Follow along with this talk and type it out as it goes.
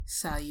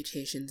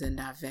Salutations and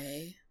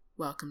Ave.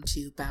 Welcome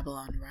to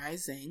Babylon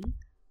Rising,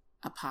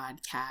 a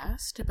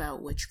podcast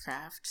about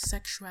witchcraft,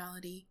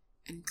 sexuality,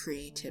 and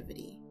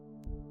creativity.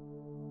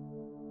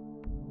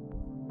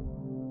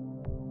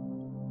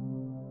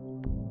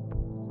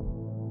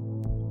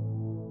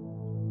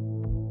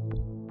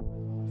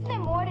 Isn't there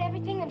more to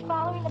everything than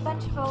following a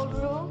bunch of old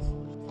rules?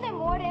 Isn't there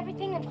more to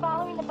everything than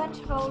following a bunch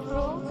of old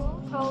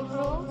rules? Old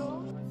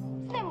rules?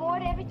 Isn't there more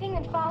to everything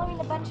than following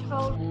a bunch of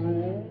old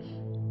rules?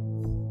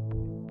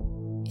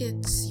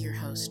 It's your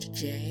host,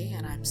 Jay,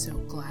 and I'm so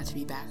glad to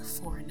be back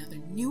for another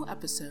new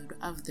episode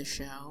of the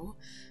show.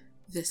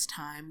 This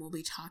time, we'll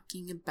be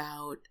talking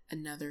about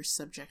another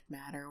subject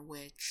matter,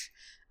 which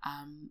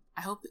I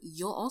hope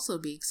you'll also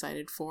be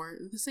excited for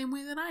the same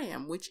way that I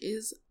am, which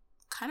is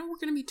we're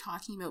going to be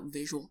talking about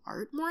visual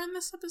art more in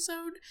this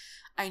episode.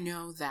 I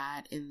know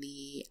that in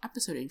the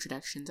episode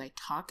introductions, I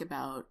talk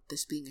about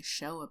this being a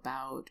show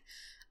about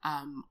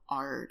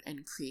art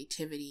and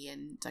creativity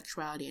and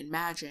sexuality and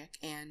magic,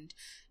 and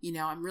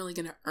I'm really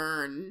gonna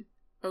earn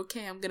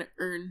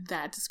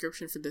that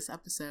description for this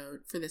episode,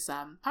 for this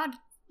I'm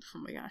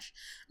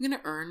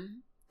gonna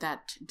earn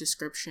that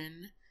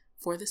description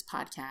for this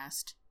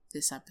podcast,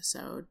 this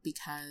episode,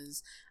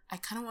 because I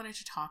kind of wanted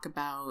to talk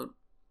about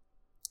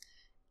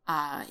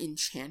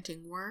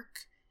enchanting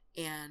work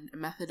and a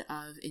method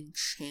of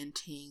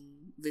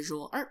enchanting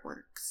visual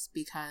artworks,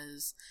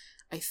 because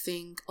I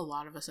think a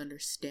lot of us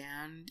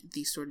understand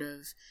the sort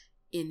of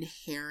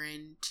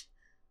inherent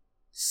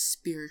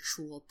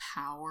spiritual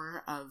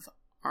power of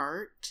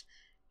art,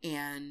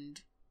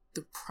 and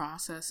the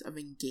process of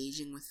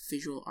engaging with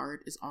visual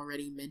art is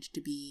already meant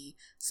to be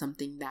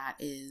something that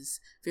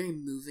is very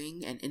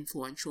moving and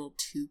influential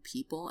to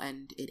people,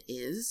 and it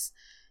is.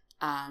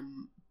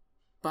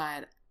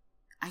 But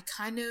I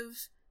kind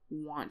of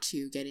want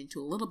to get into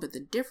a little bit the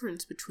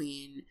difference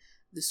between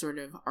the sort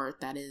of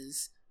art that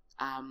is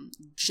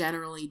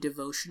generally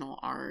devotional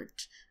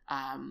art,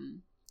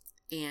 and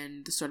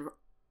the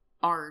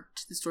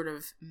sort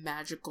of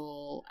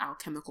magical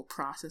alchemical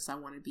process I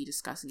want to be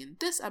discussing in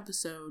this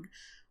episode,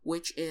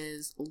 which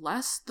is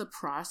less the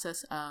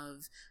process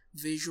of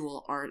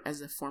visual art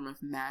as a form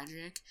of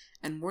magic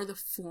and more the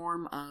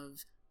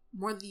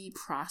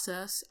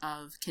process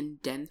of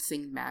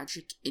condensing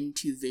magic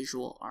into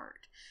visual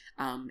art,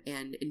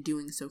 and in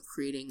doing so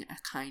creating a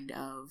kind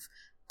of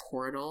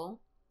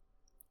portal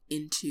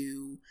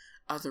into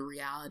other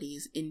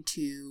realities,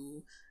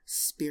 into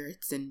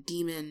spirits and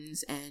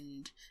demons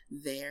and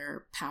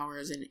their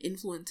powers and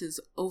influences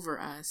over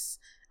us.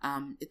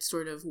 It's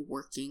sort of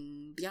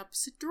working the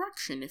opposite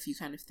direction, if you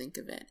kind of think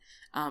of it.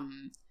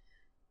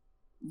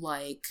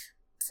 Like,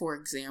 for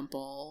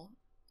example,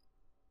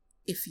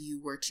 if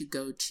you were to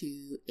go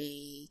to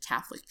a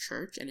Catholic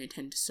church and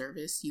attend a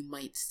service, you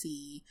might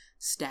see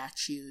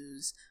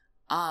statues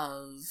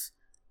of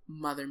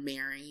Mother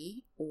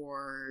Mary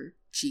or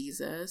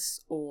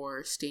Jesus,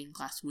 or stained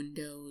glass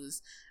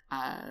windows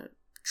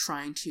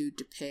trying to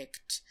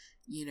depict,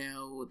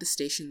 the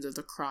Stations of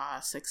the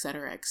Cross,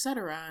 etc.,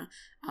 etc.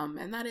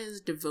 And that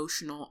is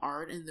devotional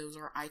art, and those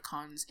are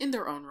icons in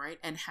their own right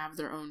and have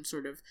their own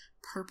sort of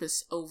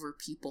purpose over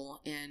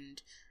people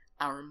and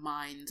our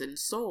minds and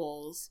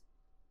souls.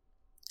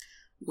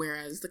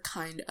 Whereas the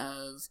kind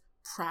of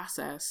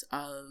process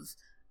of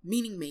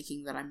meaning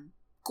making that I'm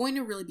going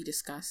to really be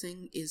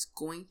discussing is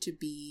going to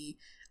be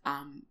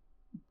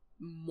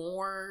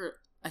more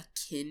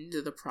akin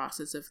to the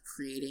process of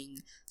creating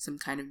some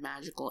kind of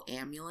magical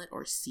amulet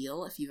or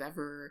seal. If you've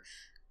ever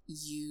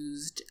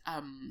used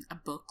a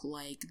book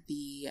like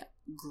the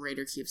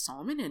Greater Key of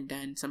Solomon and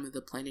done some of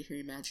the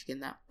planetary magic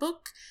in that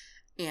book,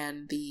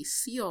 and the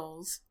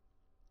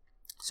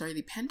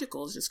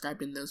pentacles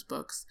described in those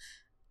books,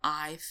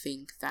 I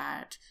think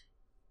that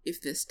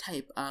if this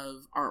type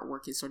of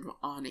artwork is sort of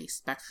on a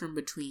spectrum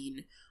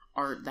between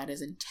art that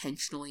is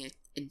intentionally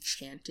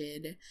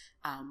enchanted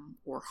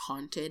or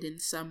haunted in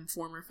some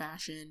form or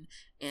fashion,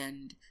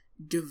 and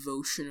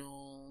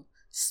devotional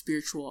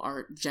spiritual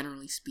art,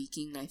 generally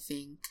speaking, I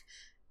think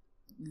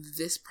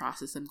this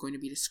process I'm going to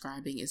be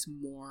describing is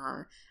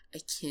more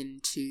akin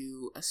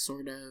to a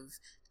sort of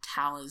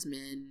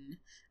talisman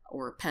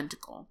or a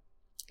pentacle,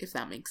 if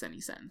that makes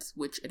any sense,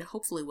 which it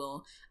hopefully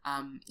will,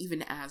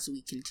 even as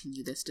we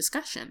continue this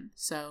discussion.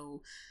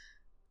 So,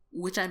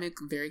 which I'm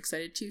very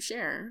excited to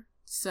share.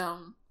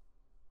 So,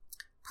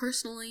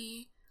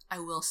 personally, I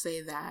will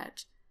say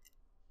that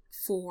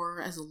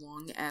for as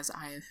long as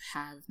I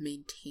have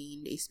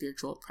maintained a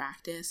spiritual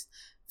practice,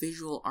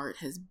 visual art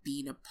has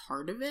been a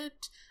part of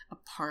it, a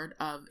part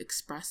of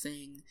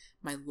expressing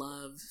my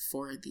love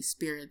for these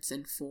spirits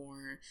and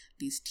for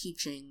these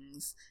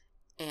teachings,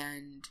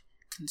 and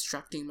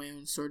constructing my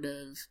own sort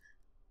of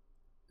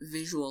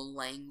visual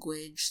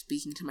language,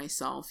 speaking to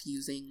myself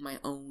using my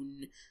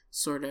own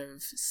sort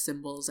of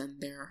symbols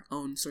and their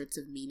own sorts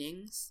of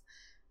meanings,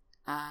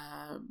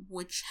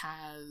 which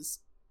has,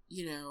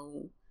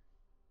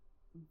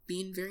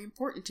 been very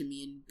important to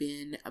me and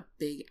been a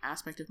big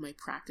aspect of my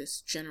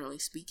practice, generally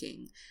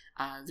speaking.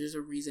 There's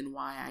a reason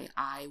why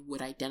I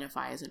would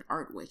identify as an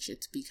art witch.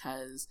 It's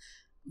because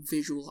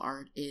visual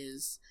art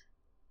is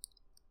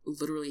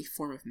literally a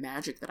form of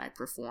magic that I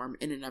perform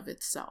in and of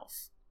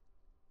itself.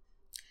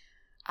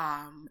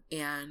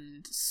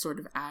 And sort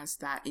of as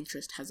that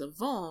interest has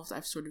evolved,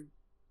 I've sort of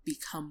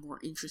become more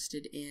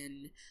interested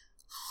in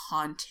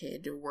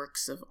haunted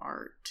works of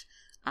art,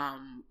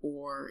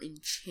 or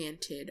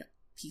enchanted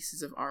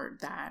pieces of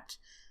art that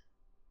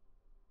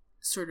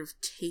sort of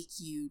take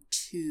you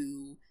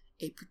to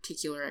a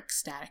particular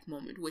ecstatic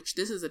moment, which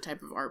this is a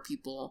type of art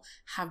people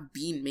have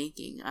been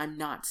making. I'm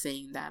not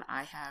saying that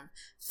I have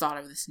thought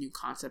of this new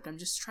concept. I'm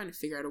just trying to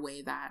figure out a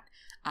way that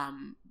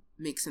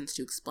makes sense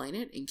to explain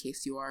it in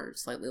case you are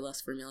slightly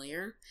less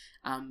familiar,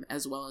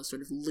 as well as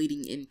sort of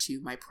leading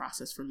into my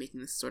process for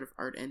making this sort of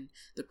art and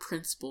the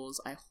principles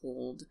I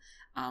hold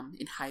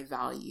in high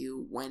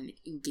value when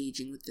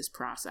engaging with this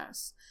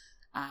process.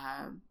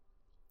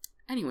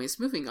 Anyways,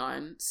 moving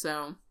on.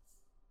 So,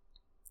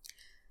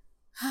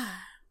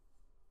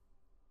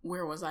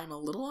 where was I? I'm a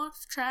little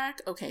off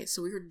track. Okay,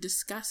 so we were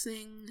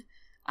discussing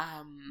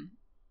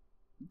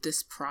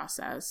this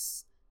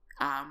process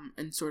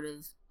and sort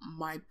of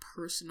my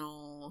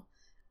personal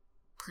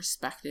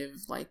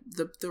perspective, like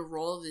the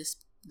role of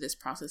this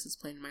process has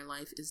played in my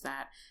life is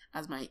that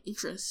as my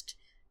interests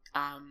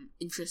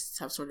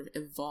have sort of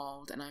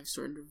evolved and I've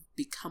sort of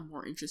become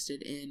more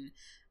interested in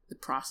the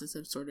process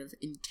of sort of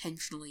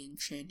intentionally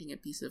enchanting a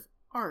piece of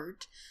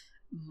art,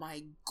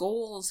 my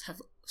goals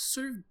have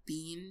sort of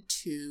been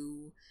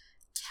to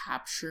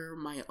capture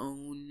my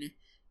own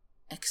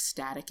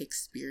ecstatic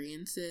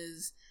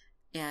experiences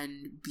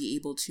and be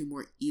able to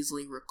more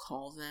easily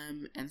recall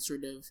them and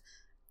sort of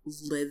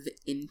live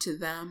into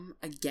them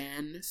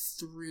again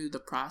through the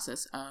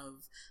process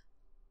of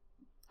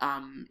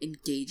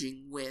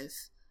engaging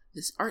with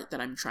this art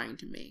that I'm trying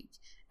to make,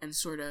 and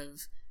sort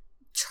of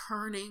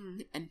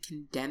turning and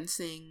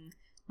condensing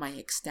my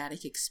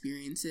ecstatic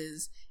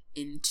experiences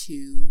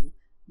into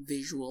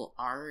visual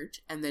art,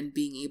 and then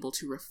being able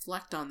to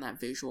reflect on that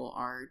visual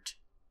art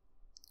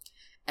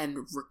and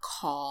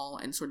recall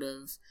and sort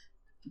of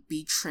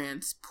be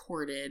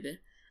transported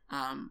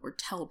or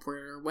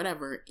teleported or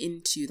whatever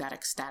into that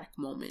ecstatic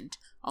moment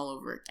all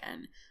over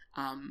again.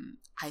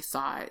 I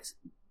thought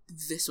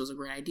this was a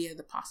great idea.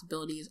 The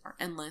possibilities are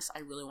endless. I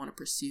really want to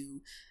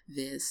pursue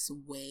this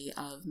way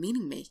of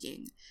meaning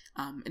making.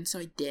 And so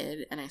I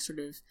did, and I sort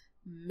of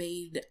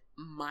made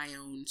my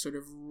own sort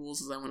of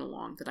rules as I went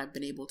along that I've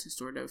been able to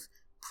sort of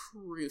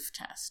proof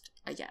test,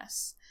 I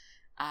guess.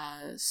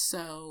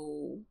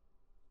 So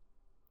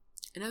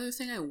another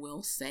thing I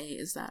will say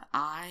is that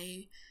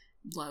I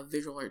love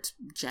visual arts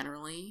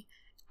generally.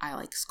 I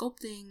like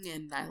sculpting,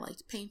 and I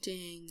like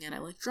painting, and I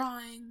like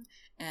drawing,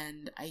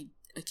 and I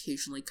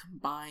occasionally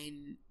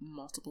combine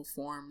multiple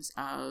forms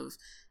of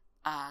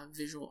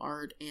visual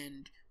art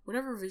and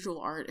whatever visual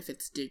art, if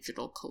it's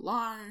digital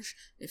collage,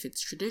 if it's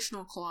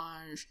traditional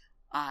collage,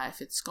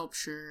 if it's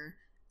sculpture,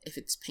 if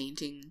it's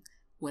painting,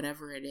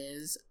 whatever it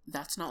is,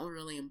 that's not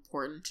really the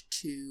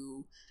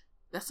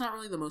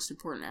most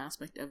important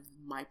aspect of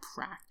my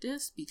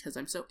practice, because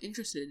I'm so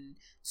interested in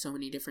so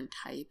many different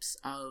types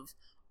of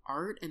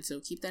art. And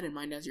so keep that in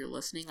mind as you're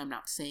listening. I'm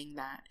not saying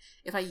that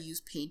if I use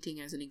painting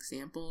as an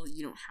example,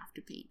 you don't have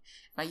to paint.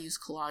 If I use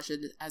collage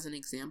as an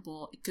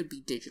example, it could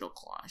be digital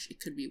collage, it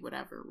could be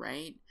whatever,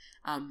 right?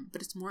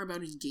 But it's more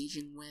about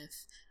engaging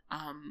with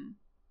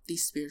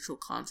these spiritual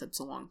concepts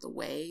along the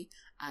way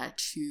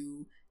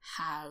to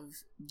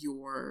have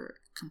your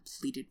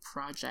completed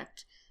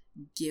project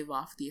give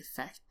off the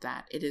effect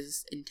that it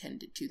is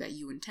intended to, that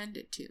you intend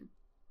it to.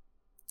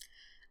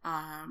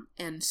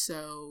 And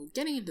so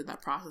getting into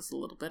that process a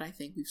little bit, I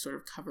think we've sort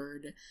of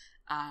covered,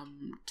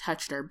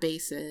 touched our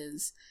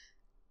bases.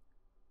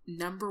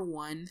 Number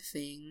one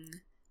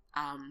thing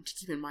to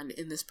keep in mind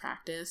in this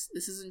practice,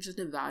 this isn't just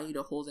a value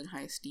to hold in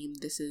high esteem,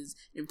 this is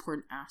an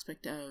important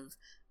aspect of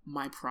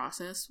my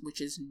process,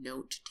 which is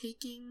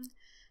note-taking.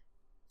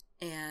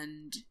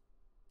 And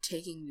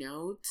taking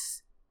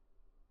notes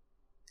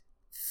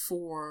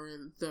for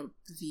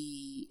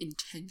the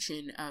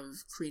intention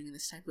of creating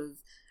this type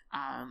of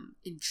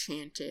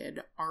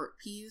enchanted art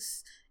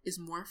piece is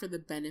more for the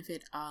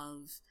benefit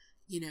of,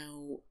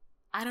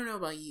 I don't know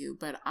about you,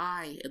 but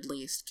I at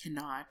least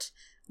cannot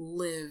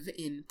live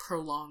in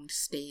prolonged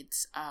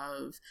states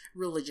of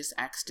religious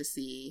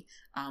ecstasy,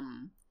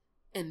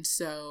 and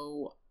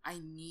so I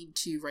need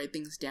to write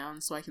things down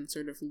so I can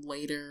sort of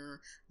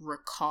later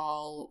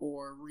recall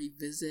or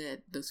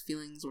revisit those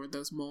feelings or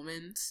those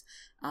moments,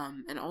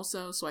 and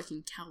also so I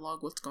can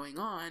catalog what's going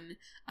on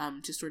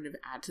to sort of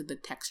add to the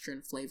texture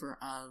and flavor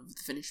of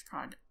the finished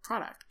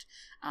product.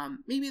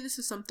 Maybe this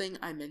is something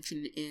I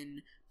mentioned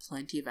in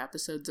plenty of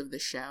episodes of the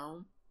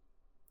show,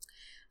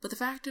 but the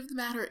fact of the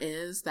matter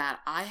is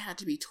that I had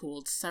to be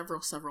told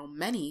several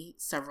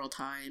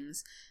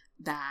times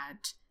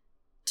that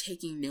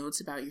taking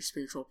notes about your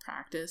spiritual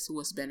practice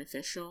was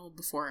beneficial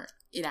before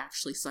it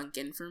actually sunk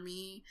in for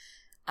me.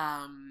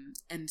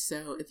 And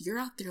so if you're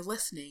out there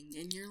listening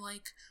and you're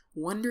like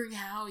wondering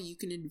how you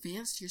can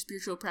advance your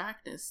spiritual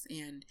practice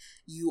and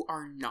you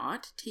are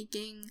not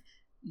taking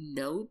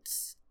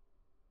notes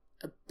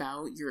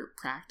about your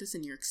practice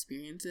and your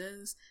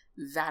experiences,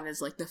 that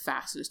is like the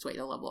fastest way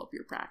to level up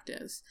your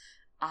practice.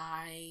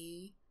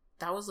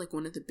 That was like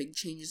one of the big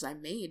changes I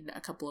made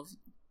a couple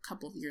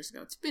of years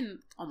ago. It's been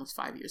almost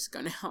 5 years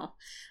ago now.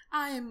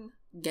 I'm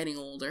getting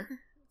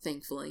older,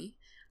 thankfully.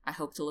 I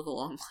hope to live a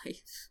long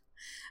life.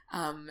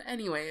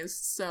 Anyways,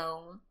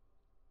 so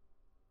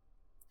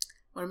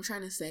what I'm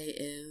trying to say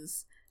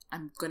is,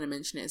 I'm going to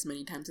mention it as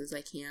many times as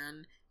I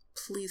can.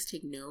 Please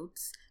take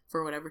notes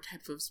for whatever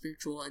type of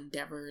spiritual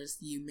endeavors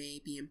you may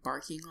be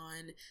embarking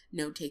on.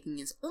 Note-taking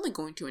is only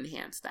going to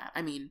enhance that.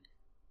 I mean,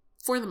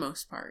 for the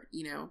most part,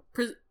 you know,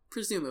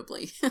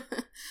 presumably.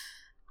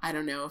 I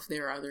don't know if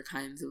there are other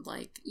kinds of,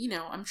 like, you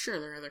know, I'm sure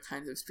there are other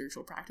kinds of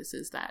spiritual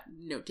practices that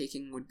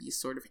note-taking would be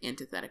sort of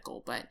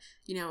antithetical, but,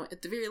 you know,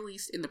 at the very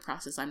least, in the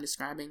process I'm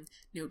describing,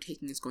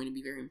 note-taking is going to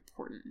be very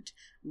important.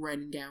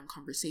 Writing down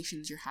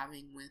conversations you're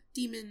having with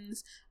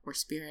demons, or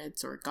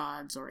spirits, or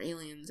gods, or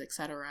aliens,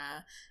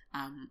 etc.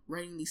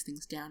 Writing these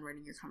things down,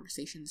 writing your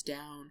conversations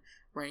down,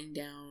 writing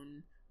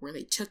down where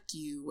they took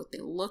you, what they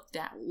looked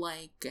at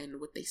like,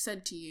 and what they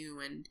said to you,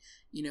 and,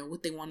 you know,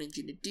 what they wanted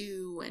you to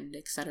do, and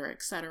etc.,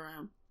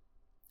 etc.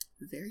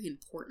 Very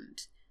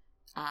important.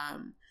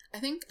 I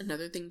think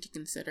another thing to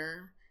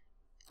consider,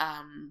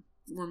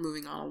 we're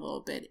moving on a little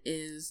bit,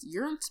 is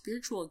your own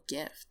spiritual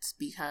gifts,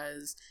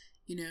 because,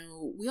 you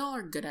know, we all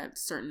are good at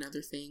certain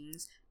other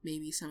things.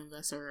 Maybe some of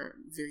us are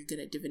very good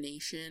at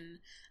divination,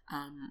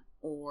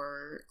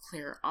 or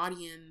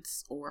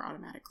clairaudience, or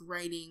automatic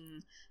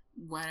writing,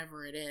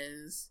 whatever it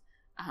is.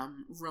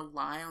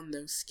 Rely on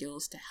those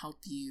skills to help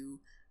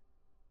you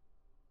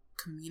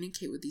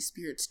communicate with these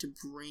spirits to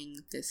bring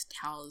this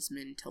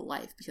talisman to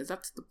life, because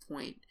that's the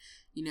point.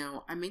 You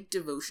know, I make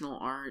devotional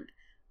art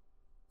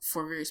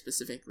for very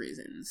specific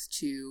reasons,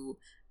 to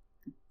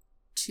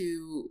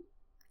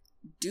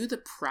do the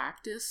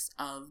practice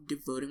of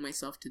devoting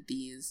myself to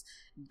these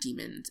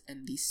demons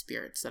and these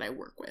spirits that I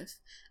work with.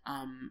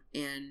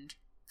 And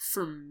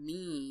for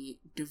me,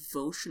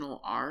 devotional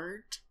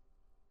art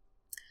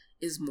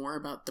is more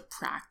about the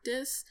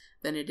practice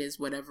than it is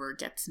whatever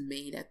gets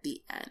made at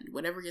the end.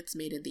 Whatever gets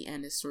made at the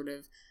end is sort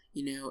of,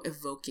 you know,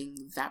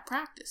 evoking that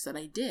practice that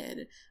I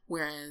did.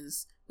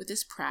 Whereas with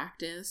this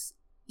practice,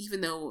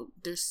 even though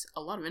there's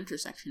a lot of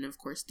intersection, of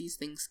course, these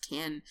things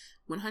can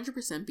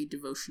 100% be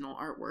devotional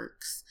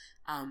artworks.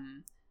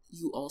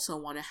 You also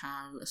want to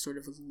have a sort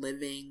of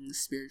living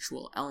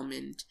spiritual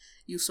element.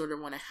 You sort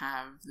of want to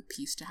have the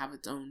piece to have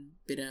its own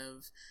bit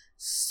of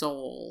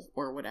soul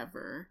or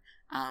whatever.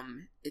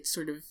 It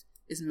sort of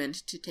is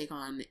meant to take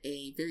on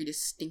a very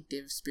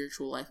distinctive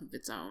spiritual life of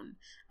its own,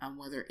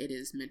 whether it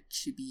is meant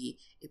to be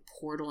a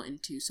portal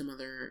into some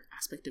other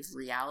aspect of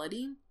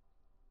reality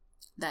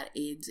that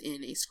aids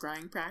in a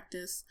scrying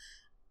practice,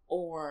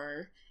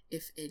 or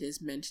if it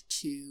is meant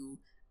to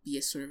be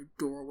a sort of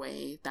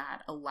doorway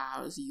that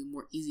allows you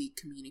more easy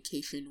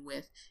communication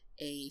with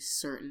a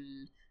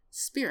certain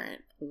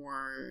spirit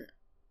or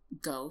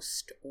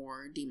ghost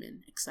or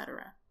demon,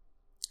 etc.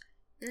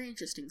 Very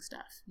interesting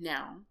stuff.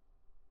 Now,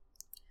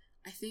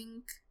 I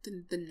think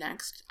the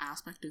next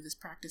aspect of this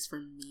practice for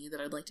me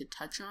that I'd like to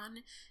touch on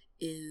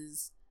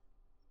is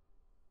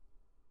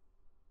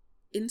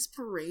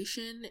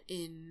inspiration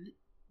in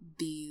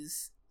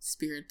these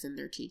spirits and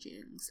their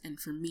teachings. And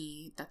for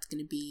me, that's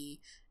going to be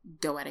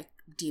goetic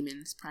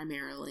demons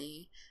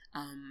primarily.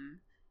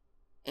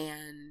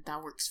 And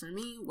that works for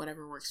me,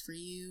 whatever works for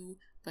you.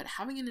 But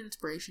having an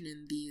inspiration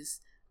in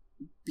these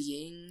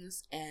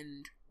beings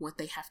and what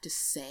they have to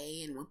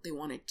say and what they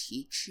want to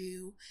teach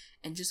you,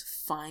 and just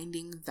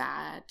finding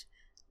that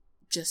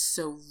just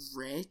so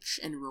rich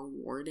and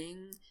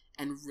rewarding,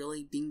 and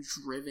really being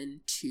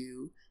driven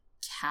to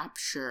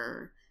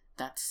capture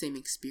that same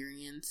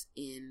experience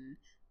in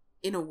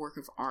a work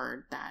of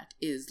art that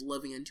is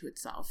living unto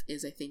itself,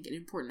 is, I think, an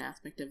important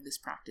aspect of this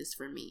practice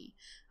for me.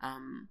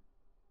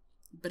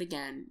 But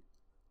again,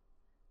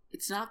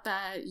 it's not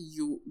that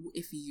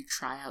if you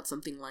try out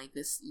something like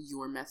this,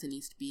 your method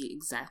needs to be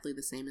exactly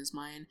the same as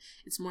mine.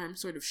 It's more I'm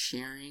sort of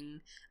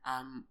sharing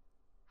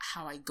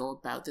how I go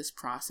about this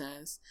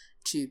process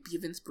to be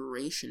of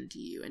inspiration to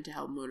you and to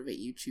help motivate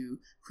you to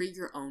create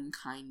your own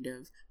kind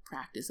of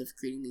practice of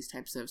creating these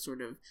types of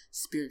sort of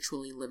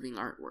spiritually living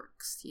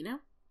artworks, you know?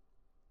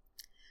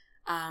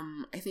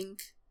 I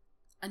think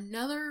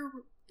another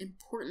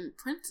important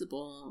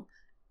principle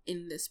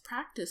in this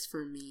practice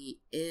for me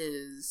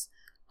is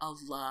a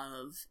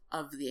love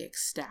of the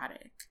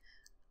ecstatic.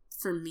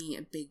 For me,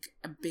 a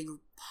big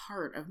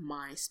part of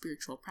my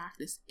spiritual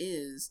practice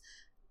is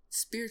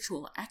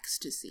spiritual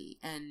ecstasy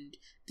and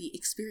the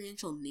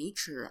experiential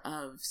nature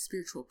of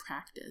spiritual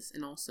practice,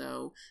 and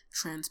also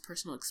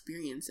transpersonal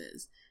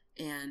experiences.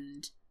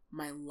 And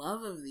my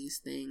love of these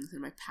things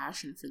and my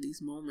passion for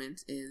these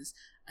moments is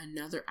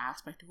another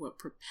aspect of what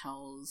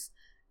propels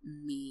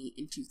me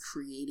into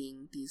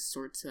creating these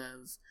sorts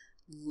of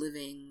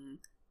living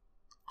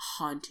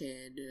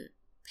haunted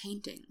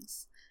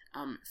paintings.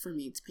 For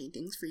me, it's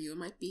paintings. For you, it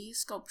might be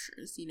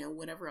sculptures,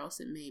 whatever else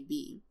it may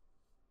be.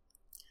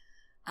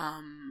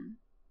 And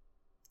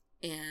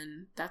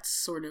that's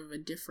sort of a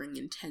differing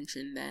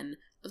intention than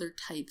other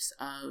types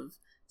of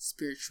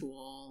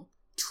spiritual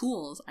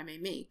tools I may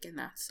make. And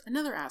that's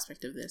another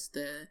aspect of this.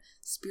 The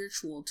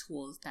spiritual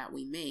tools that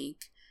we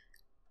make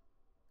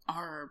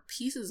are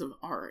pieces of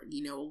art.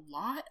 A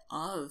lot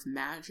of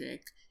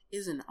magic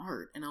is an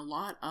art, and a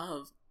lot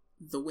of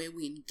the way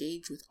we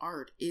engage with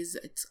art is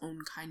its own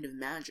kind of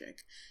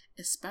magic,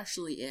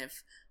 especially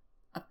if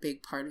a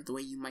big part of the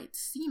way you might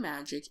see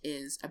magic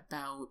is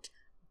about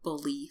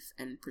belief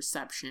and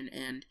perception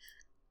and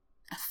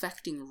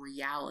affecting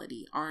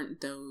reality.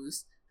 Aren't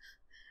those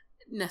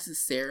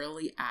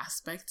necessarily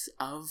aspects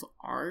of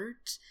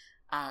art?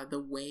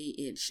 The way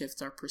it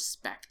shifts our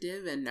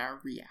perspective and our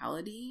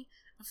reality?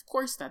 Of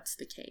course that's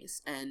the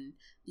case, and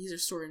these are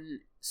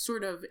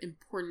sort of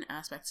important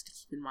aspects to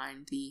keep in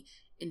mind. The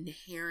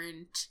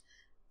inherent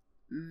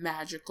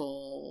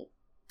magical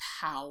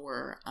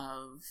power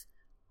of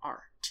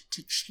art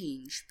to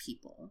change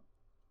people.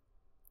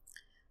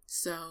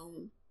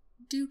 So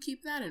do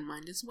keep that in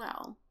mind as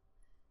well.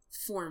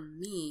 For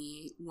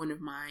me, one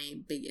of my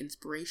big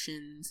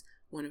inspirations,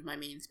 one of my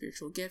main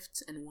spiritual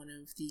gifts, and one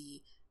of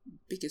the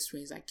biggest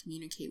ways I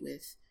communicate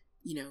with,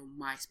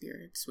 my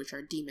spirits, which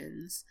are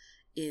demons,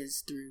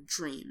 is through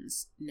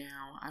dreams.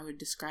 Now, I would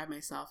describe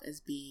myself as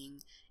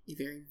being a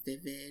very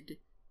vivid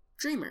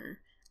dreamer.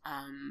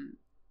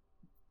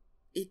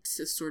 It's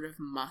a sort of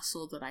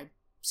muscle that I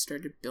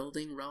started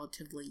building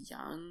relatively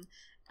young,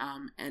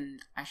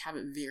 and I have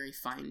it very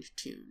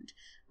fine-tuned.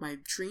 My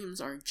dreams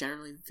are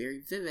generally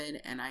very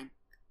vivid, and I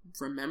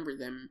remember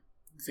them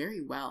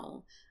very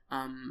well.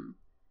 And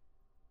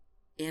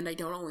I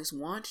don't always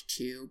want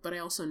to, but I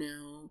also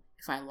know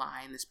if I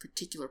lie in this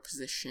particular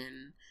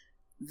position,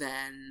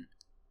 then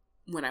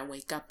when I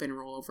wake up and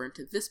roll over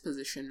into this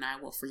position,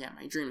 I will forget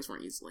my dreams more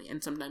easily.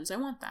 And sometimes I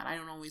want that. I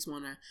don't always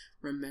want to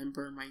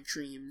remember my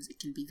dreams. It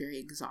can be very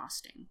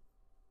exhausting.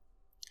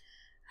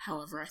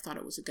 However, I thought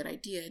it was a good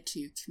idea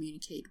to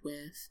communicate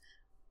with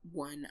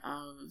one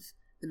of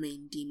the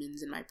main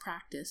demons in my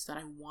practice that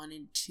I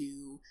wanted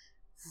to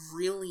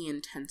really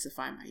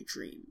intensify my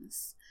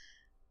dreams.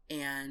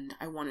 And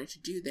I wanted to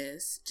do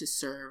this to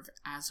serve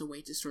as a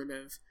way to sort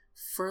of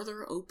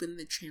further open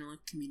the channel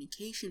of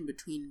communication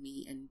between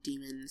me and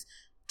demons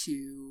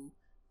to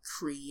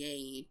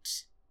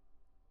create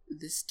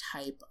this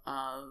type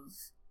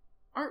of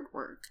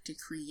artwork, to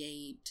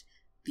create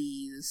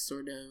these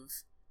sort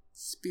of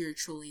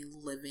spiritually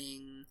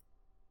living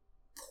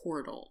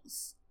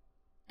portals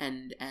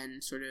and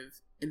sort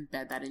of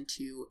embed that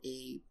into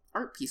a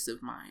art piece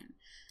of mine.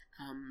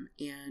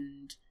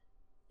 And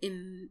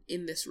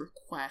in this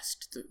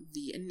request,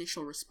 the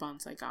initial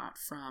response I got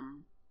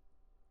from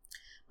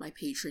my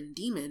patron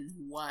demon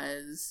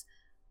was,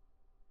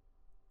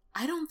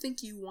 I don't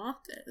think you want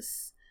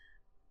this.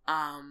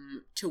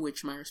 To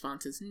which my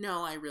response is,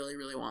 no, I really,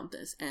 really want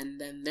this. And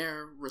then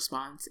their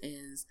response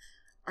is,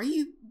 are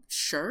you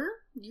sure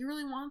you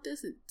really want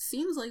this? It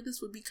seems like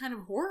this would be kind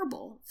of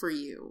horrible for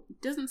you.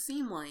 It doesn't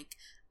seem like,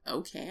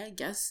 okay, I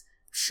guess,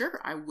 sure,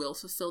 I will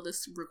fulfill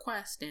this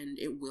request and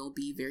it will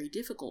be very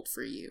difficult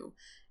for you.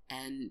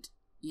 And,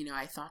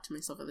 I thought to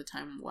myself at the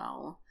time,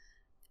 well,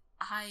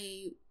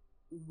 I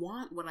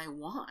want what I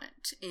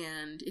want,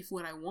 and if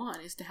what I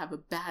want is to have a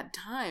bad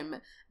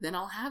time, then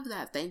I'll have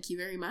that, thank you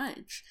very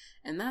much.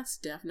 And that's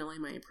definitely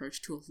my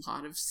approach to a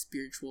lot of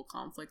spiritual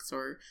conflicts,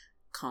 or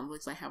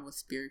conflicts I have with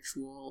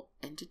spiritual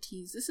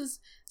entities. This is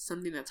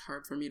something that's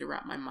hard for me to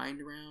wrap my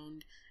mind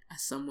around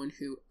as someone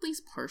who at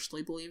least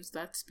partially believes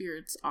that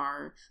spirits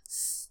are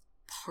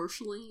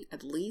partially,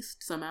 at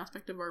least, some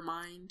aspect of our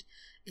mind.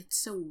 It's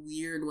so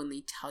weird when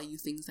they tell you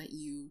things that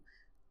you,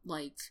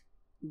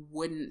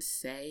 wouldn't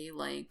say,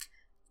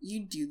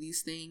 you do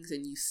these things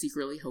and you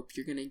secretly hope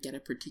you're gonna get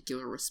a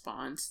particular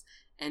response,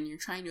 and you're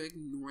trying to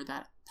ignore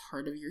that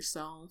part of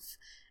yourself,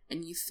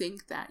 and you'd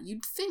think that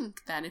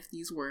if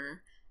these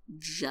were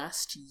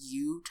just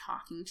you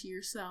talking to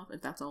yourself,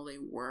 if that's all they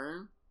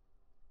were,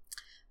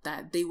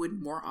 that they would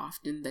more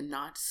often than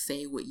not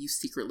say what you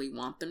secretly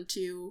want them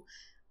to.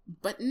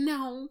 But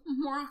no,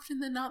 more often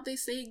than not, they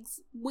say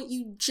what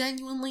you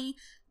genuinely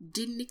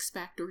didn't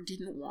expect or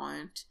didn't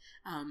want,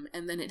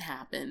 and then it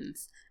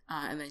happens,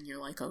 and then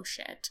you're like, oh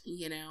shit,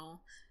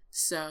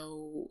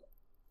 So,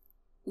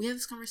 we had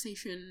this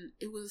conversation.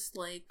 It was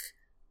like,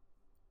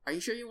 are you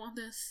sure you want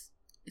this?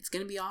 It's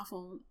gonna be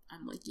awful.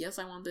 I'm like, yes,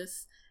 I want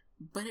this.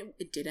 But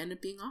it did end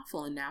up being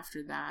awful, and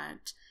after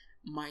that,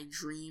 my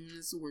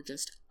dreams were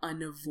just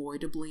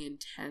unavoidably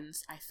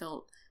intense. I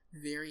felt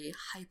very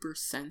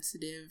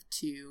hypersensitive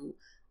to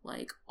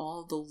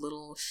all the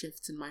little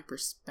shifts in my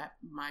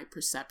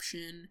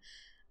perception.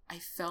 I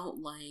felt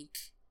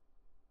like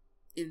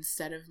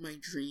instead of my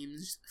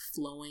dreams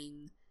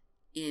flowing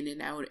in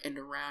and out and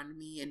around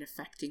me and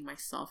affecting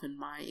myself and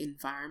my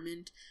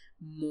environment,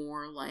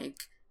 more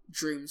like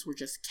dreams were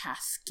just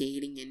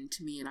cascading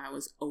into me and I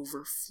was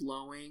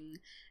overflowing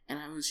and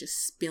I was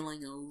just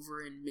spilling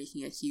over and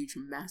making a huge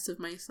mess of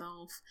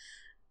myself.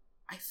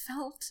 I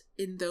felt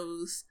in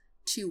those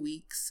 2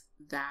 weeks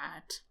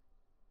that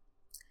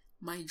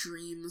my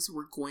dreams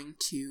were going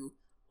to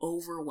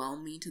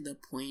overwhelm me to the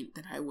point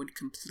that I would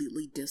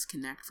completely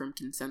disconnect from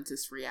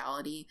consensus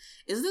reality.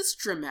 Is this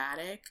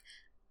dramatic?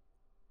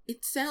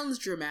 It sounds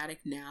dramatic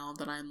now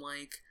that I'm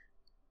like,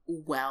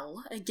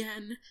 well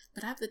again,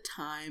 but at the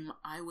time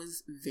I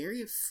was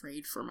very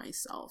afraid for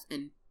myself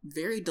and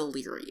very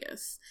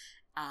delirious.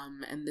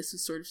 And this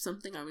was sort of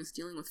something I was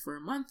dealing with for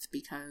a month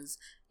because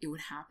it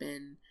would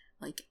happen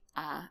like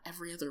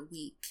every other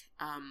week.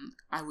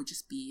 I would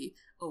just be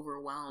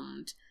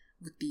overwhelmed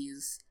with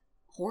these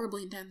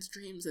horribly intense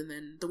dreams, and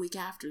then the week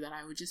after that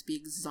I would just be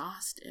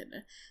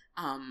exhausted.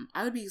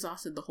 I would be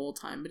exhausted the whole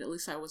time, but at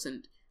least I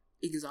wasn't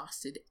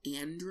exhausted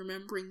and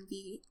remembering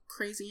the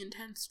crazy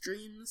intense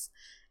dreams.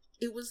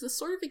 It was the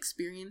sort of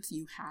experience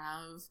you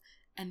have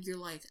and you're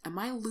like, am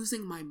I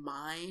losing my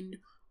mind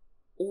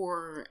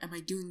or am I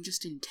doing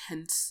just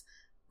intense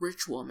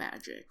ritual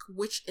magic?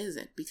 Which is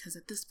it? Because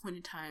at this point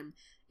in time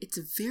it's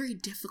very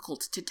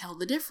difficult to tell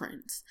the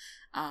difference.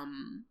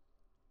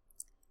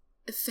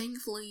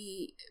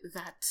 Thankfully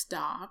that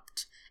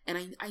stopped,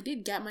 and I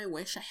did get my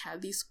wish. I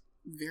had these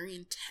very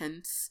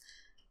intense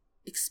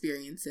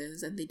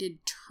experiences and they did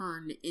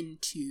turn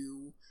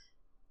into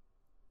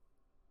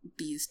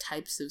these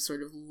types of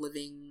sort of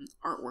living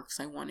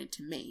artworks I wanted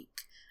to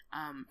make.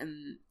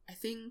 And I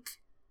think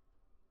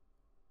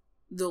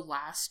the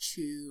last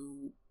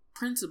two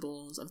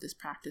principles of this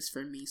practice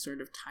for me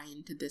sort of tie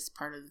into this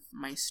part of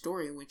my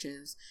story, which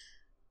is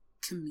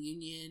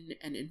communion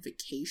and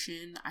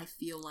invocation. I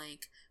feel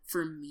like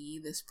for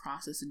me this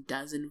process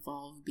does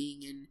involve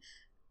being in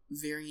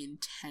very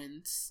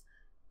intense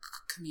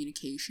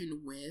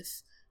communication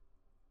with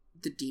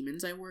the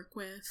demons I work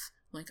with.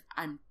 Like,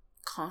 I'm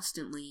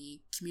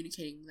constantly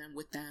communicating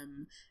with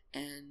them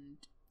and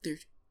they're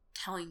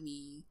telling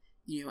me,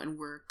 you know, and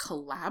we're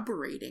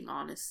collaborating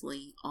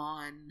honestly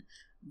on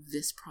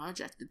this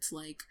project. It's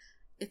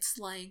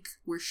like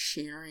we're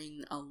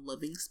sharing a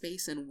living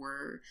space and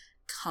we're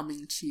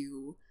coming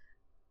to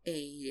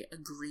a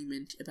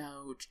agreement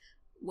about,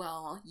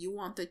 well, you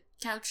want the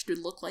couch to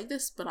look like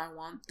this, but I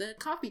want the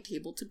coffee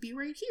table to be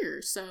right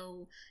here.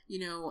 So, you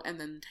know, and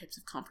then the types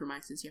of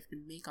compromises you have to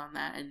make on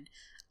that. And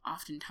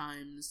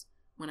oftentimes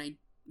when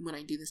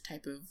I do this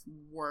type of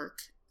work,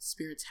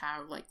 spirits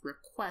have like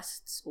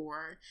requests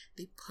or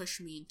they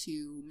push me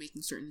into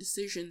making certain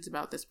decisions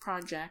about this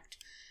project,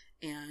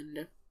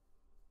 and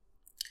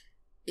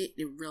it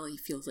really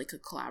feels like a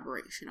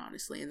collaboration,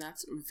 honestly, and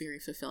that's a very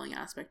fulfilling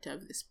aspect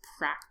of this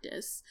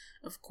practice.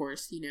 Of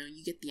course, you know,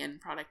 you get the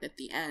end product at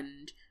the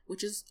end,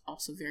 which is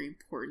also very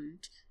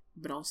important,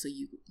 but also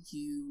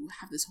you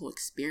have this whole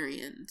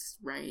experience,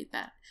 right,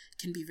 that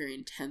can be very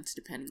intense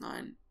depending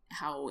on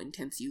how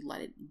intense you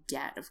let it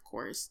get, of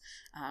course.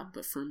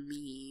 But for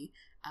me,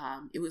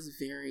 it was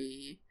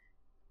very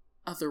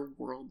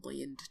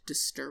otherworldly and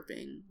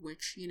disturbing,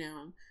 which, you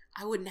know,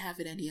 I wouldn't have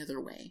it any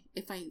other way.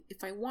 If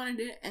I wanted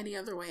it any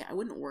other way, I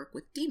wouldn't work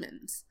with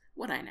demons,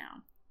 would I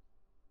now?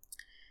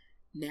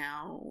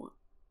 Now,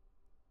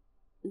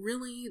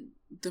 really,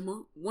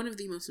 one of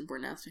the most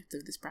important aspects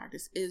of this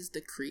practice is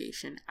the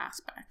creation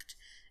aspect.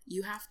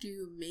 You have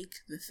to make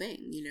the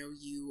thing, you know,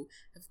 you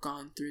have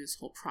gone through this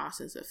whole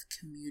process of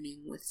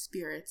communing with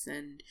spirits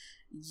and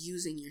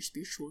using your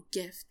spiritual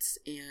gifts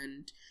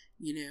and,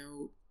 you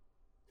know,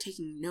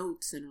 taking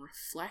notes and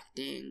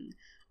reflecting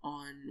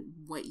on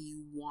what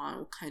you want,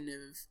 what kind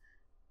of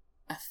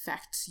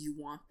effects you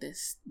want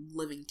this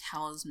living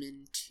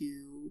talisman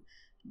to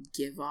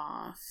give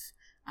off,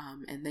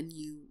 and then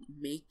you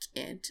make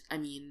it. I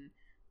mean,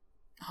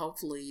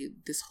 hopefully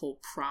this whole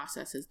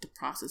process is the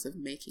process of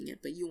making it,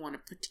 but you want to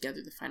put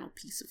together the final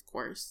piece, of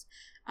course,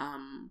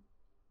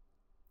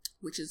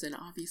 which is an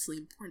obviously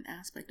important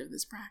aspect of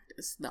this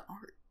practice, the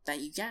art that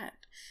you get.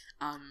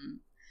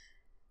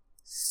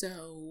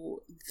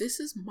 So this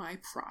is my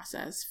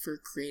process for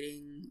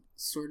creating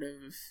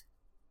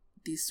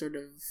these sort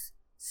of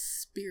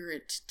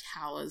spirit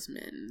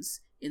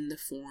talismans in the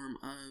form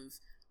of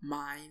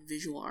my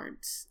visual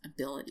arts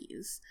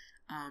abilities.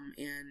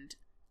 And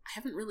I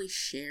haven't really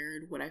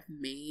shared what I've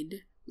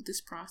made with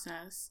this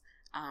process,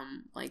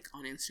 like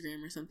on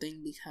Instagram or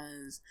something,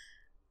 because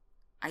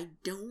I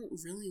don't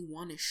really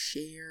want to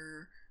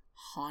share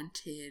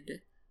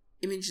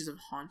images of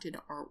haunted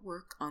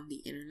artwork on the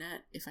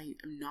internet if I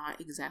am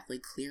not exactly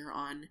clear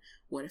on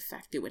what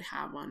effect it would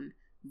have on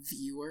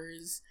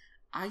viewers.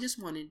 I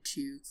just wanted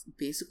to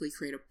basically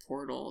create a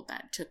portal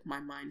that took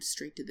my mind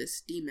straight to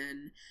this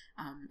demon,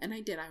 and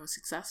I did. I was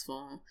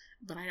successful,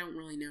 but I don't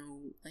really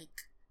know, like,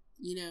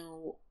 you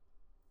know,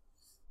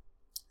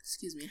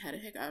 excuse me, I had a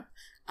hiccup.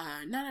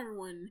 Not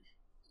everyone,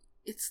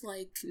 it's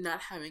like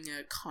not having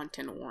a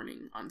content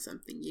warning on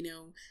something, you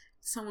know?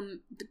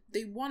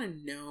 They want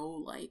to know,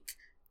 like,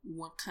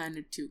 what kind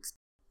of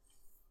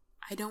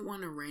I don't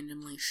want to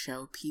randomly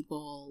show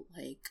people,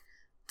 like,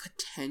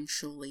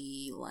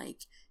 potentially,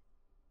 like,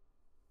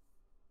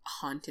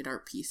 haunted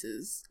art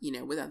pieces, you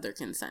know, without their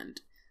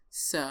consent.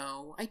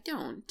 So I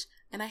don't,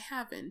 and I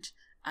haven't.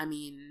 I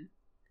mean,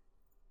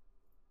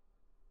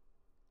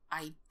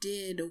 I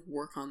did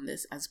work on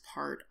this as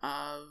part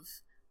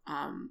of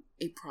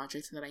a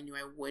project that I knew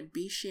I would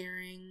be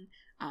sharing,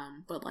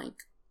 but,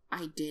 like,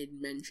 I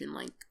did mention,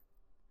 like,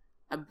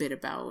 a bit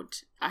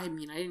about, I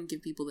mean, I didn't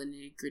give people the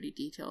nitty-gritty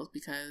details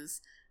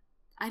because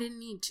I didn't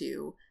need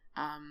to,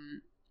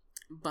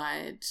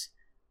 but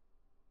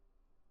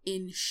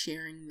in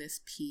sharing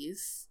this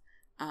piece,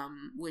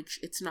 which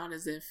it's not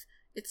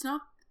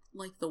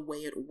like the way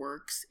it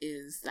works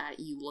is that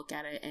you look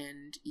at it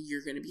and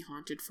you're going to be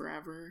haunted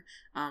forever.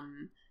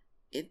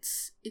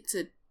 It's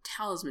a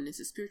talisman, it's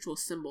a spiritual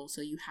symbol,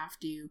 so you have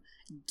to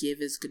give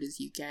as good as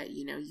you get,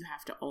 you know, you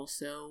have to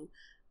also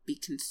be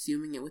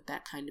consuming it with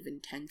that kind of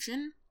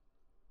intention,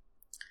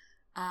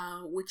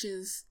 which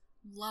is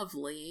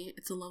lovely.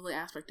 It's a lovely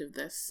aspect of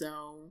this,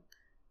 so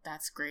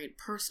that's great.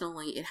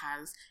 Personally, it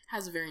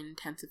has a very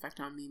intense effect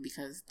on me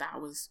because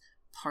that was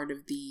part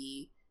of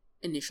the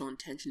initial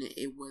intention.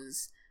 It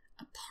was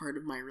a part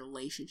of my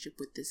relationship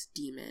with this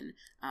demon.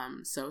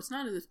 So it's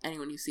not as if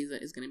anyone who sees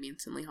it is going to be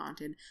instantly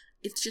haunted.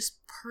 It's just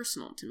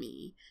personal to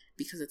me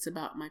because it's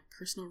about my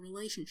personal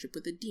relationship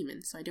with the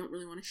demon, so I don't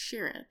really want to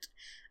share it.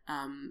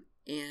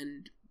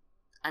 And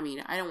I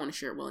mean, I don't want to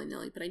share it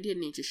willy-nilly, but I did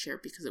need to share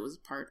it because it was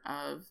part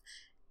of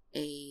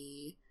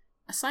a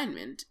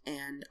assignment,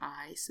 and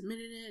I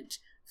submitted it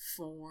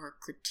for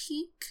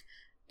critique,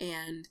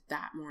 and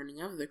that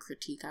morning of the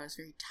critique I was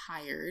very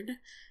tired,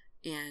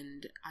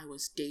 and I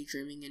was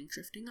daydreaming and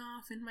drifting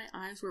off, and my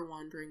eyes were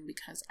wandering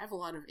because I have a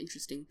lot of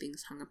interesting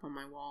things hung up on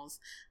my walls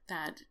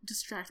that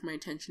distract my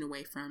attention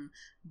away from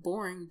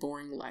boring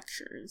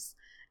lectures.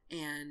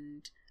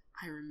 And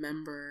I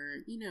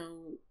remember, you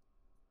know,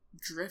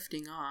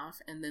 drifting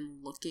off and then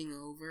looking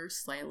over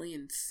slightly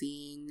and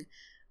seeing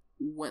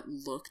what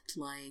looked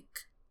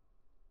like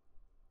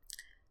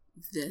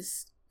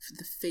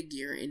the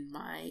figure in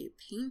my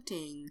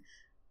painting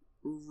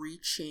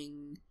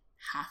reaching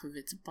half of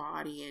its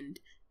body and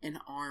an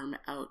arm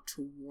out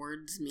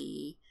towards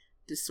me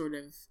to sort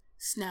of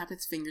snap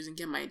its fingers and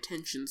get my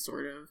attention,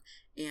 sort of.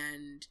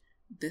 And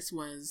this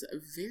was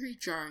very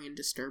jarring and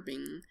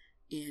disturbing,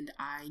 and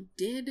I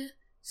did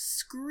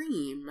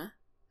scream.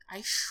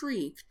 I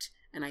shrieked,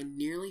 and I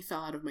nearly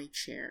fell out of my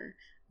chair.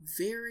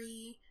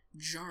 Very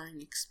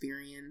jarring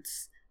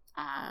experience.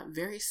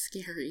 Very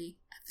scary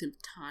at the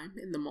time,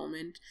 in the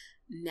moment.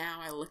 Now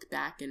I look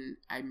back and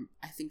I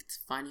think it's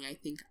funny. I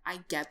think I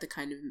get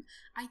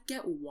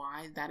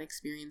why that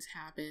experience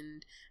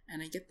happened,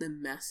 and I get the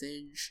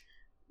message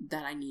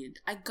that I needed.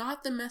 I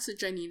got the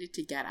message I needed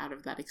to get out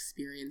of that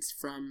experience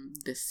from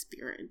this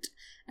spirit,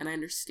 and I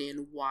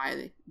understand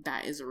why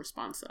that is a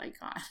response that I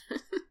got.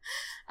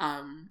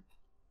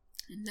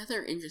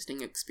 Another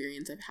interesting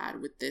experience I've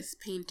had with this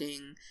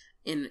painting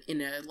in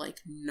a, like,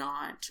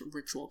 not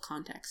ritual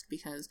context,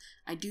 because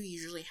I do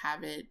usually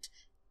have it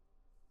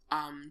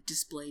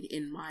displayed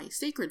in my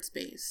sacred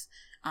space,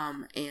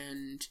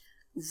 and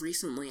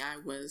recently I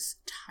was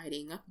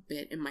tidying up a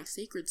bit in my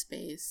sacred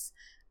space,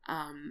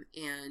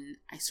 and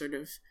I sort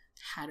of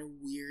had a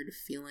weird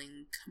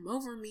feeling come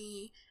over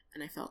me,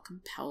 and I felt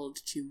compelled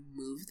to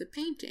move the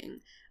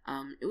painting.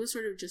 It was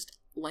sort of just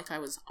like I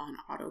was on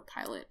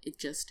autopilot.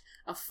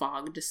 A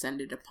fog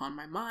descended upon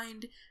my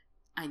mind.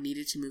 I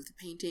needed to move the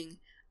painting.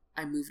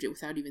 I moved it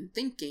without even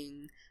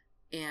thinking,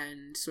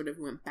 and sort of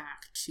went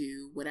back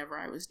to whatever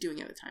I was doing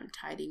at the time,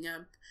 tidying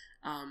up,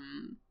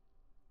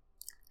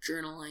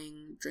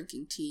 journaling,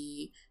 drinking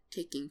tea,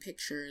 taking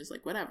pictures,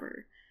 like,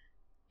 whatever.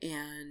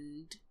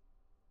 And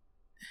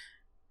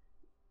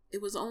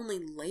it was only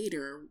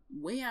later,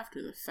 way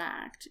after the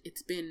fact,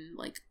 it's been,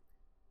 like,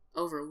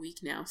 over a week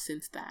now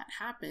since that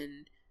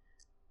happened,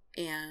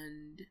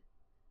 and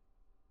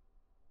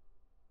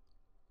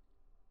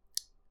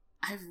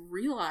I've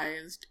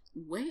realized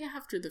way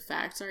after the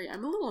fact, sorry,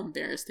 I'm a little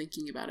embarrassed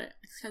thinking about it,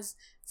 because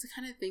it's the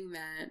kind of thing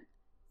that,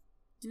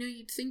 you know,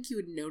 you'd think you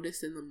would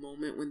notice in the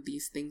moment when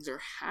these things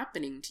are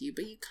happening to you,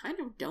 but you kind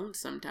of don't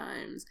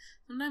sometimes.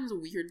 Sometimes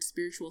weird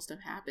spiritual stuff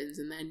happens,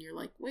 and then you're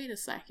like, wait a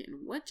second,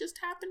 what just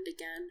happened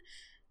again?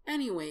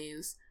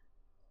 Anyways,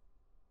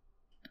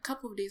 a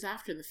couple of days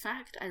after the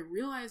fact, I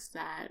realized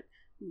that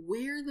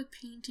where the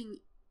painting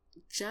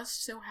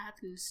just so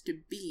happens to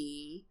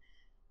be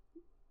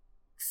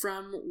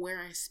from where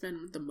I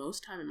spend the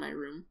most time in my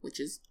room, which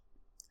is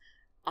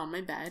on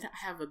my bed.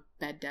 I have a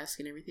bed desk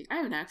and everything. I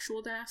have an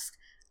actual desk.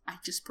 I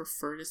just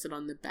prefer to sit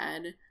on the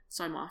bed,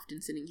 so I'm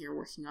often sitting here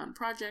working on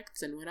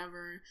projects and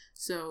whatever.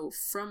 So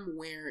from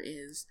where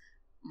is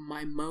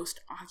my most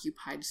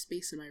occupied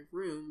space in my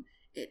room,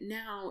 it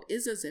now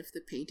is as if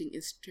the painting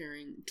is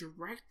staring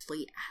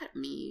directly at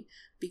me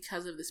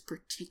because of this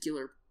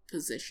particular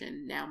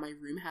position. Now my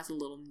room has a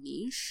little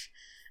niche,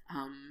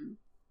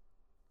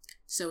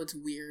 so it's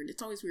weird.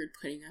 It's always weird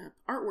putting up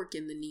artwork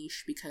in the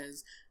niche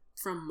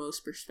from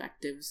most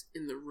perspectives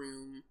in the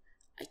room,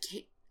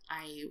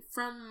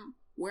 from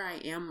where I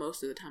am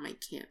most of the time, I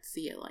can't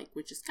see it, like,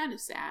 which is kind of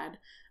sad.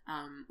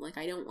 Like,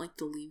 I don't like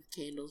to leave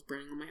candles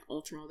burning on my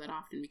altar all that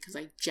often because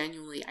I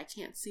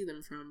can't see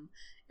them from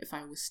if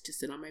I was to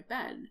sit on my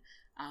bed.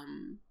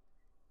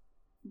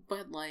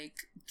 But,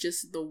 like,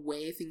 just the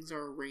way things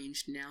are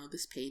arranged now,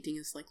 this painting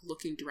is, like,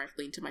 looking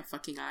directly into my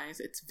fucking eyes.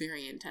 It's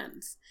very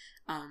intense.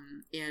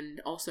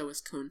 And also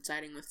is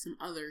coinciding with some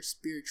other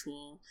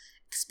spiritual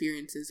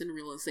experiences and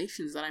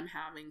realizations that I'm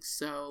having,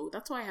 so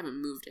that's why I haven't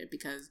moved it,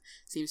 because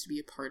it seems to be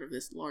a part of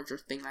this larger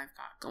thing I've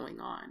got going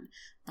on.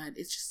 But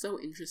it's just so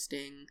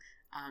interesting.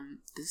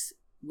 This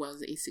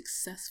was a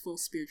successful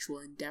spiritual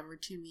endeavor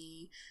to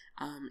me.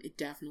 It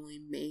definitely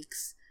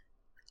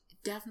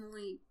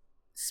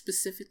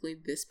specifically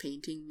this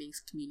painting makes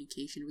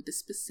communication with this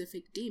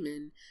specific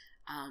demon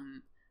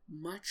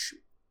much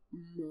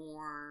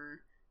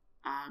more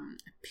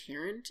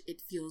apparent.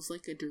 It feels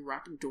like a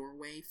direct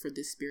doorway for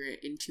the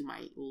spirit into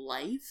my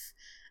life.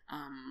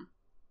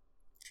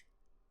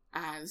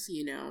 As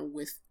you know,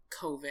 with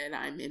COVID,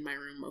 I'm in my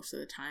room most of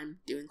the time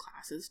doing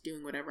classes,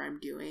 doing whatever I'm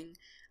doing,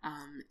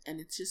 and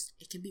it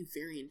can be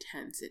very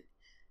intense.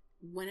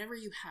 Whenever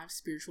you have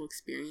spiritual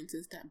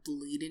experiences that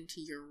bleed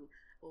into your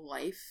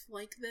life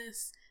like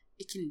this,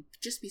 it can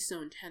just be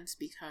so intense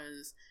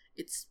because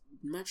it's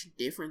much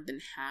different than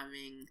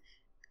having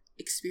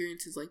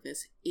experiences like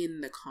this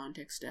in the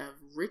context of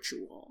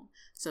ritual.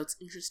 So it's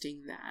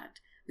interesting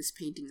that this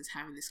painting is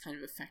having this kind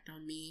of effect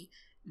on me,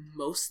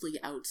 mostly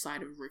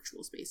outside of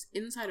ritual space.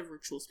 Inside of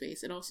ritual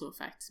space, it also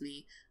affects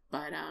me,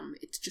 but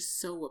it's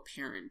just so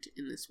apparent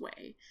in this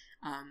way.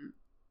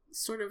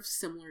 Sort of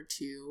similar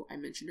to, I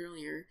mentioned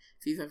earlier,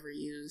 if you've ever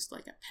used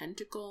like a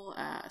pentacle,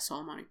 a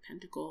Solomonic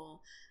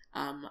pentacle,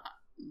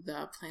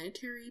 the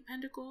planetary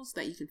pentacles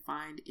that you can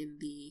find in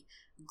the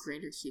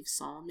Greater Key of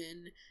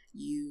Solomon,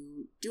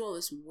 you do all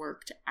this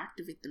work to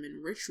activate them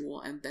in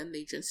ritual, and then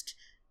they just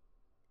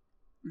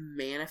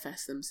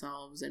manifest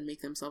themselves and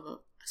make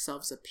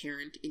themselves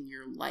apparent in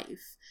your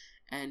life.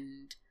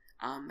 And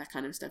that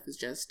kind of stuff is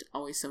just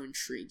always so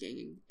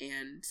intriguing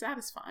and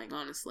satisfying,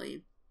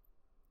 honestly.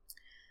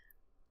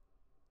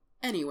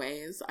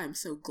 Anyways, I'm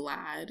so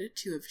glad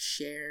to have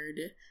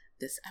shared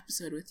this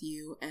episode with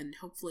you, and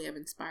hopefully I've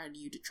inspired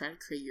you to try to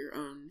create your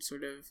own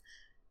sort of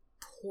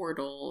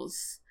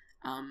portals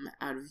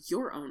out of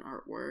your own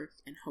artwork,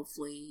 and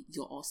hopefully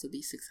you'll also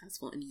be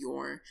successful in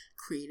your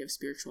creative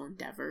spiritual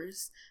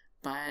endeavors.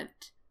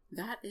 But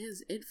that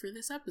is it for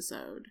this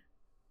episode.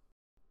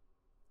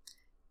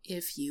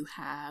 If you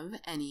have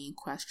any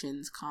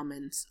questions,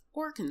 comments,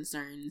 or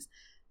concerns,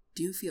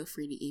 do feel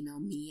free to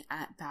email me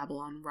at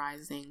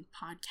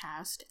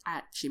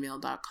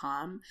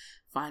babylonrisingpodcast@gmail.com.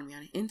 Find me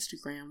on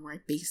Instagram, where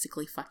I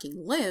basically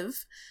fucking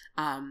live,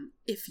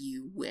 if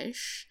you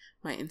wish.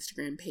 My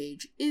Instagram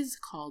page is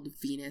called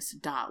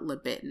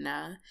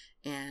venus.libitina,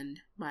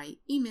 and my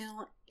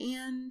email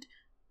and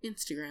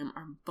Instagram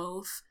are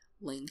both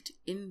linked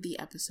in the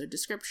episode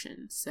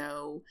description,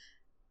 so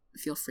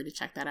feel free to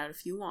check that out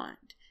if you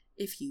want.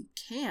 If you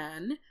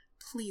can,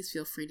 please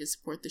feel free to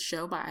support the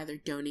show by either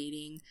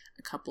donating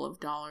a couple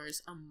of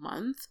dollars a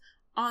month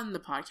on the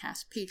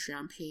podcast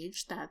Patreon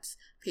page. That's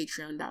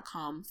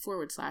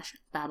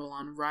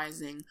patreon.com/Babylon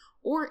Rising.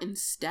 Or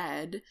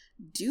instead,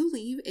 do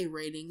leave a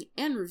rating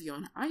and review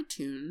on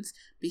iTunes,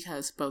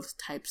 because both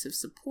types of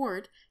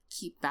support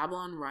keep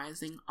Babylon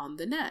Rising on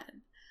the net.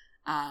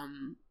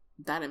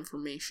 That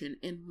information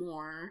and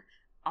more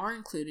are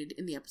included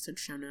in the episode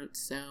show notes,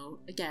 so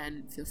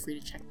again, feel free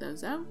to check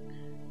those out.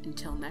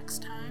 Until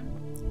next time,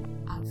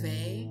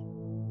 Ave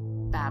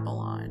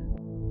Babylon.